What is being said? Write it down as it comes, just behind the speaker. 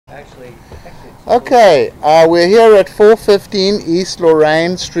Okay, we're here at 415 East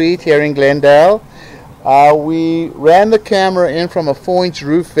Loraine Street here in Glendale. We ran the camera in from a 4-inch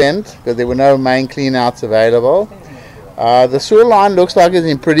roof vent because there were no main cleanouts available. The sewer line looks like it's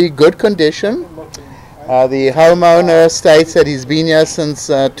in pretty good condition. The homeowner states that he's been here since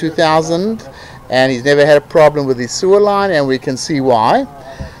 2000 and he's never had a problem with his sewer line, and we can see why.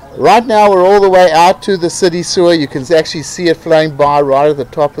 Right now we're all the way out to the city sewer. You can actually see it flowing by right at the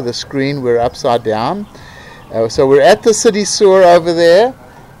top of the screen. We're upside down. So we're at the city sewer over there,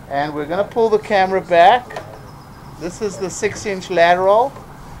 and we're going to pull the camera back. This is the 6-inch lateral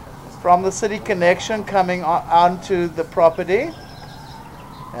from the city connection coming onto the property,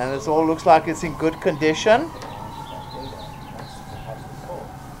 and this all looks like it's in good condition.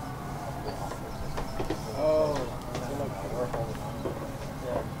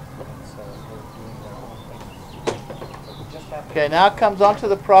 Okay, now it comes onto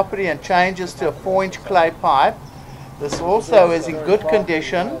the property and changes to a 4-inch clay pipe. This also is in good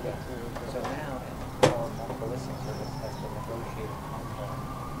condition. A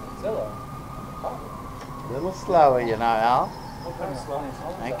little slower, you know, Al.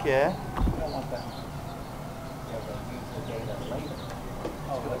 Thank you.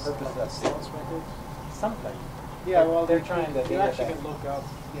 Something. Yeah, well, they're trying to. They actually can look up,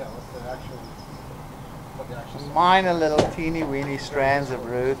 what the actual. Minor little teeny weeny strands of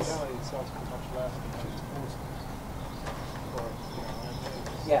roots.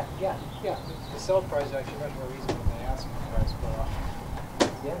 Yeah. The sell price is actually much more reasonable than the asking price for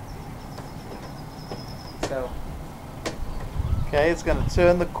Yeah. So. Okay, it's going to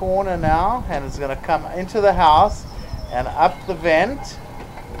turn the corner now, and it's going to come into the house and up the vent.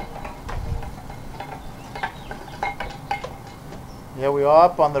 Here we are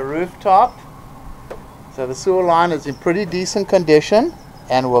up on the rooftop. So the sewer line is in pretty decent condition,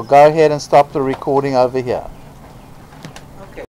 and we'll go ahead and stop the recording over here.